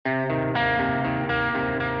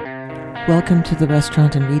Welcome to the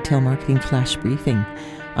Restaurant and Retail Marketing Flash Briefing.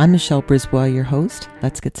 I'm Michelle Brisbois, your host.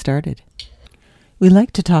 Let's get started. We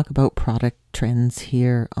like to talk about product trends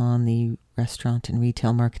here on the Restaurant and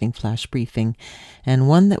Retail Marketing Flash Briefing, and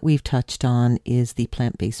one that we've touched on is the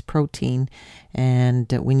plant-based protein.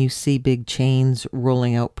 And when you see big chains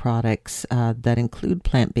rolling out products that include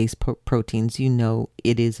plant-based proteins, you know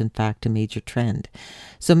it is in fact a major trend.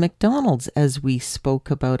 So McDonald's, as we spoke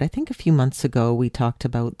about, I think a few months ago, we talked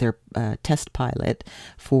about their test pilot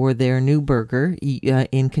for their new burger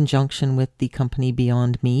in conjunction with the company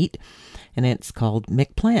Beyond Meat, and it's called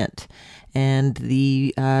McPlant. And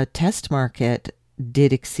the test market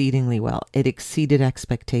did exceedingly well. It exceeded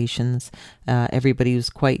expectations. Everybody was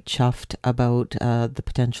quite chuffed about the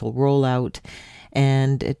potential rollout.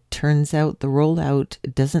 And it turns out the rollout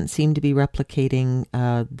doesn't seem to be replicating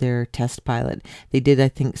their test pilot. They did, I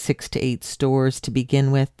think, 6 to 8 stores to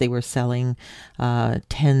begin with. They were selling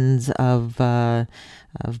tens of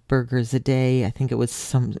burgers a day. I think it was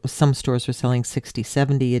some stores were selling 60,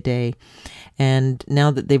 70 a day. And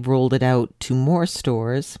now that they've rolled it out to more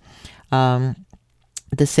stores,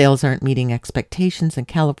 the sales aren't meeting expectations in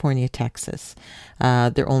California, Texas.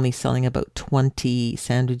 They're only selling about 20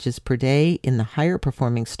 sandwiches per day in the higher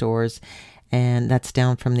performing stores, and that's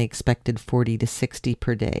down from the expected 40 to 60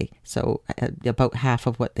 per day. So about half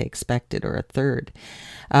of what they expected, or a third.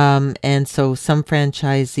 And so some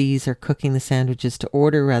franchisees are cooking the sandwiches to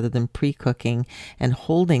order rather than pre-cooking and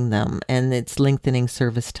holding them. And it's lengthening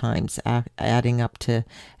service times, adding up to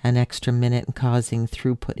an extra minute and causing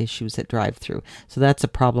throughput issues at drive-through. So that's a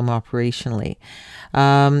problem operationally.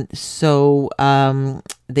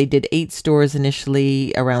 They did 8 stores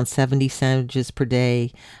initially, around 70 sandwiches per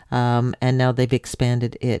day, and now they've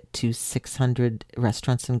expanded it to 600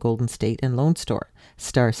 restaurants in Golden State and Lone Star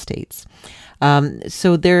states.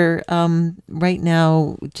 So they're right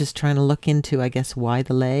now just trying to look into, I guess, why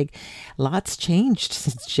the lag. Lots changed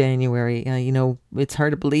since January. It's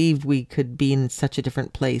hard to believe we could be in such a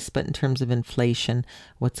different place, but in terms of inflation,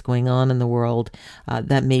 what's going on in the world,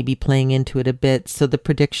 that may be playing into it a bit. So the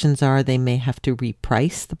predictions are they may have to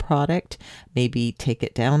reprice the product, maybe take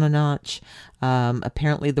it down a notch.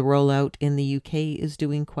 Apparently the rollout in the UK is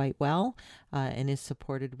doing quite well and is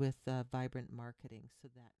supported with vibrant marketing. So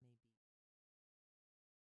that